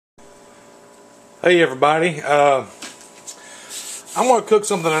Hey everybody, I'm going to cook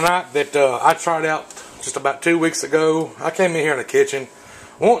something tonight that I tried out just about 2 weeks ago. I came in here in the kitchen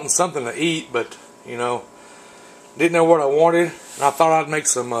wanting something to eat, but didn't know what I wanted, and I thought I'd make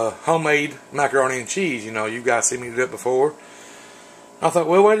some homemade macaroni and cheese. You guys seen me do it before. I thought,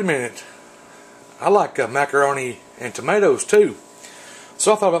 well, wait a minute, I like macaroni and tomatoes too,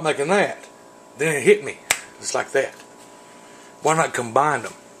 so I thought about making that. Then it hit me, just like that. Why not combine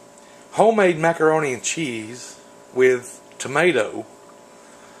them? Homemade macaroni and cheese with tomato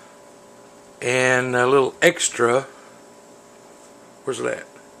and a little extra, where's that?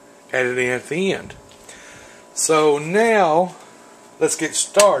 Added in at the end. So now let's get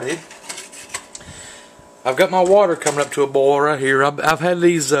started. I've got my water coming up to a boil right here. I've had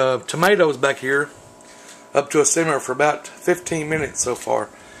these tomatoes back here up to a simmer for about 15 minutes so far.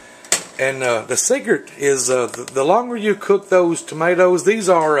 And the secret is the longer you cook those tomatoes, these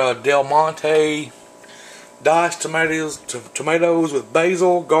are Del Monte diced tomatoes with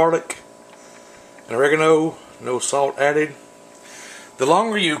basil, garlic, and oregano, no salt added. The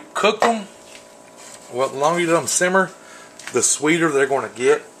longer you cook them, well, the longer you let them simmer, the sweeter they're going to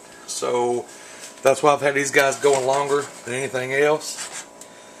get. So that's why I've had these guys going longer than anything else.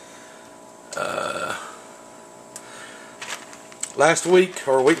 Last week,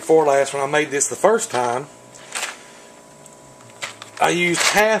 or week before last, when I made this the first time, I used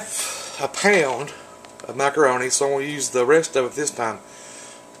half a pound of macaroni, so I'm going to use the rest of it this time.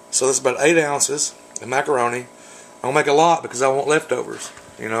 So that's about 8 ounces of macaroni. I'm going to make a lot because I want leftovers,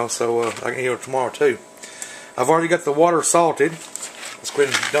 so I can eat it tomorrow too. I've already got the water salted. Let's go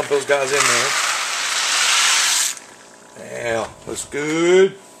ahead and dump those guys in there. Yeah, looks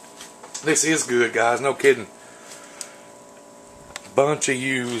good. This is good, guys, no kidding. Bunch of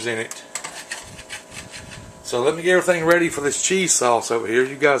U's in it. So let me get everything ready for this cheese sauce over here.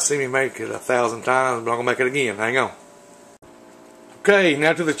 You guys see me make it 1,000 times, but I'm going to make it again. Hang on. Okay,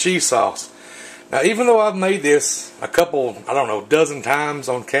 now to the cheese sauce. Now, even though I've made this a couple, I don't know, dozen times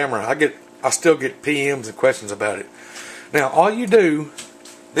on camera, I still get PMs and questions about it. Now, all you do,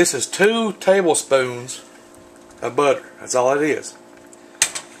 this is 2 tablespoons of butter. That's all it is.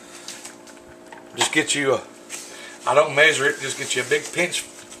 Just get you a, I don't measure it, just get you a big pinch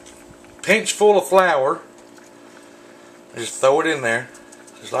full of flour. Just throw it in there,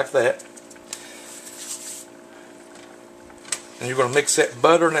 just like that. And you're going to mix that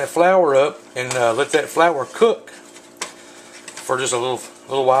butter and that flour up and let that flour cook for just a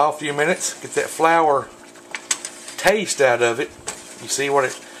little while, a few minutes. Get that flour taste out of it. You see what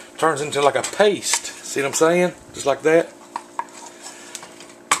it turns into, like a paste. See what I'm saying? Just like that.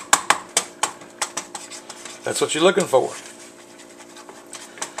 That's what you're looking for.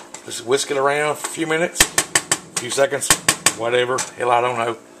 Just whisk it around for a few minutes, a few seconds, whatever. Hell, I don't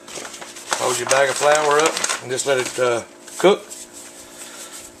know. Close your bag of flour up and just let it cook.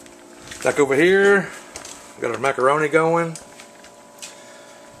 Back over here, got our macaroni going.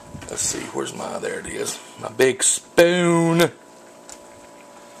 Let's see, where's there it is. My big spoon. I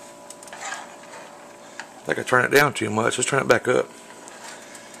think I turned it down too much. Let's turn it back up.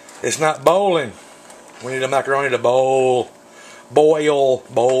 It's not boiling. We need the macaroni to boil, what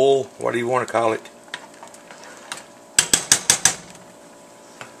do you want to call it?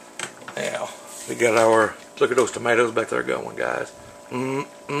 Now, we got our, look at those tomatoes back there going, guys.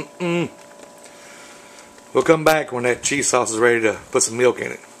 We'll come back when that cheese sauce is ready to put some milk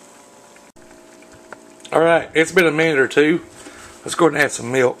in it. Alright, it's been a minute or two. Let's go ahead and add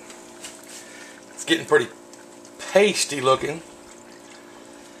some milk. It's getting pretty pasty looking.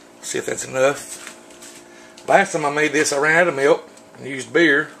 See if that's enough. Last time I made this, I ran out of milk and used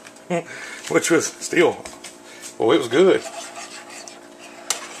beer, which was still, well, it was good.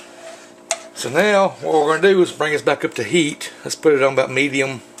 So now, what we're going to do is bring this back up to heat. Let's put it on about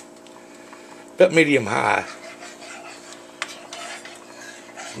medium high.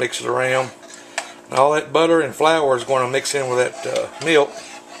 Mix it around. And all that butter and flour is going to mix in with that milk.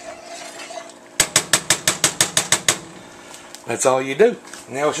 That's all you do.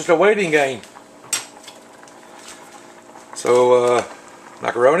 Now it's just a waiting game. So,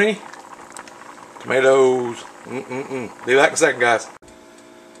 macaroni, tomatoes, Be back in a second, guys.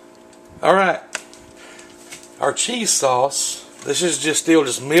 Alright, our cheese sauce, this is still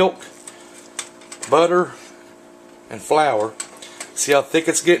just milk, butter, and flour. See how thick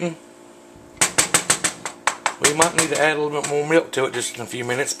it's getting? We might need to add a little bit more milk to it just in a few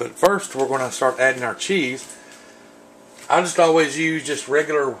minutes, but first we're going to start adding our cheese. I just always use just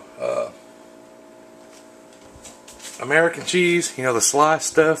regular American cheese, you know, the sliced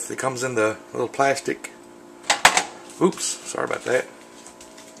stuff that comes in the little plastic. Oops, sorry about that.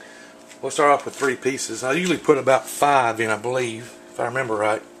 We'll start off with 3 pieces. I usually put about 5 in, I believe, if I remember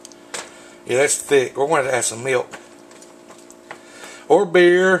right. Yeah, that's thick. We're going to add some milk. Or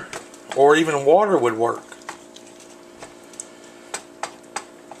beer, or even water would work.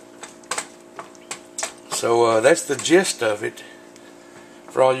 So that's the gist of it.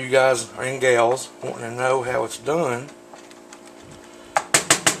 For all you guys and gals wanting to know how it's done.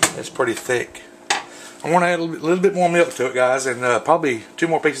 It's pretty thick. I want to add a little bit more milk to it, guys, and probably 2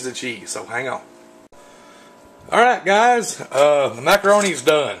 more pieces of cheese, so hang on. Alright, guys, the macaroni's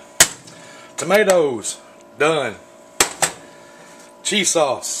done. Tomatoes, done. Cheese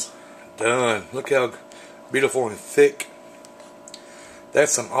sauce, done. Look how beautiful and thick.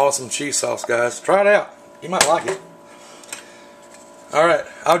 That's some awesome cheese sauce, guys. Try it out. You might like it. Alright,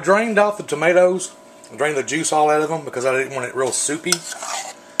 I drained off the tomatoes. I drained the juice all out of them because I didn't want it real soupy.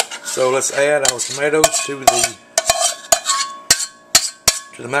 So let's add our tomatoes to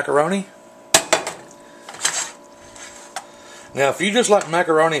the macaroni. Now, if you just like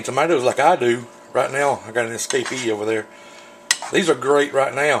macaroni and tomatoes like I do, right now, I got an escapee over there. These are great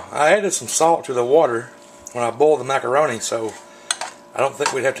right now. I added some salt to the water when I boiled the macaroni, so I don't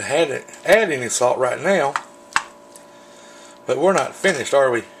think we'd have to add any salt right now. But we're not finished,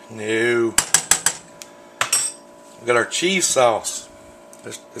 are we? No. We got our cheese sauce.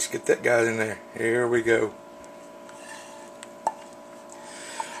 Let's get that guy in there. Here we go.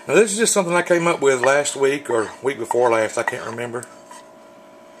 Now this is just something I came up with last week or week before last. I can't remember.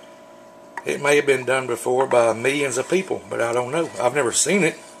 It may have been done before by millions of people, but I don't know. I've never seen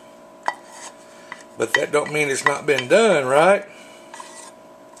it. But that don't mean it's not been done, right?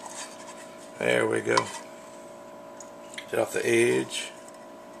 There we go. Get off the edge.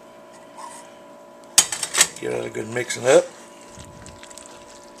 Get a good mixing up.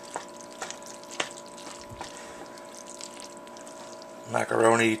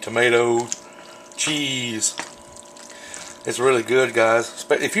 Macaroni, tomato, cheese. It's really good, guys.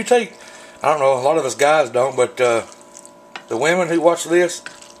 If you take, I don't know, a lot of us guys don't, but the women who watch this,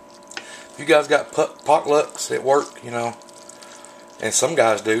 if you guys got potlucks at work, you know, and some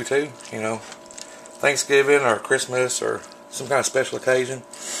guys do too, you know, Thanksgiving or Christmas or some kind of special occasion,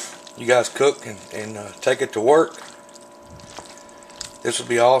 you guys cook and take it to work. This would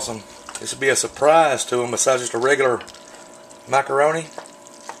be awesome. This would be a surprise to them besides just a regular macaroni.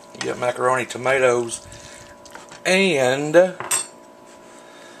 You got macaroni, tomatoes, and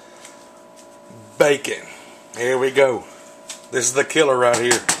bacon. Here we go. This is the killer right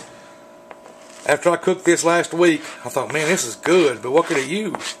here. After I cooked this last week, I thought, man, this is good, but what could it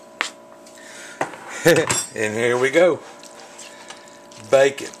use? And here we go.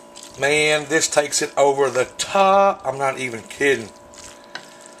 Bacon. Man, this takes it over the top. I'm not even kidding.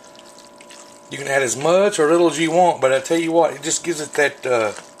 You can add as much or little as you want, but I tell you what, it just gives it that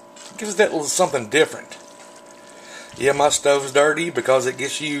little something different. Yeah, my stove's dirty because it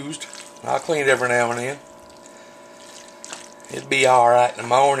gets used. I'll clean it every now and then. It'd be all right in the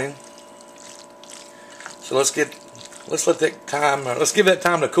morning. So let's give that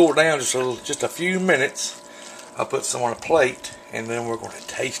time to cool down just a few minutes. I'll put some on a plate and then we're going to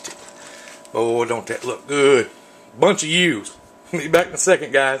taste it. Oh, don't that look good? Bunch of yous. Be back in a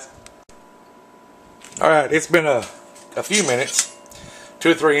second, guys. Alright, it's been a few minutes.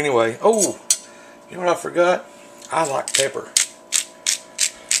 2 or 3 anyway. Oh, you know what I forgot? I like pepper.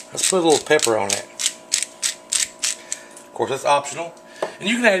 Let's put a little pepper on that. Of course, that's optional. And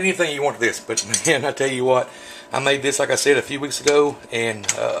you can add anything you want to this. But man, I tell you what, I made this, like I said, a few weeks ago. And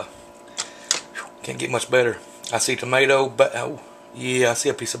can't get much better. I see tomato, but oh, yeah, I see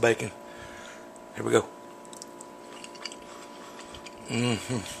a piece of bacon. Here we go.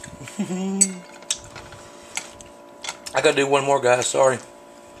 I gotta do one more, guys. Sorry.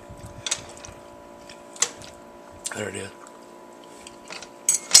 There it is.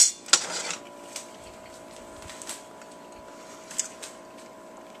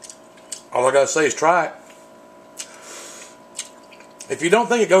 All I gotta say is try it. If you don't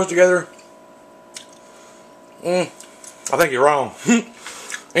think it goes together, I think you're wrong.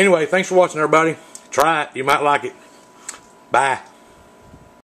 Anyway, thanks for watching, everybody. Try it. You might like it. Bye.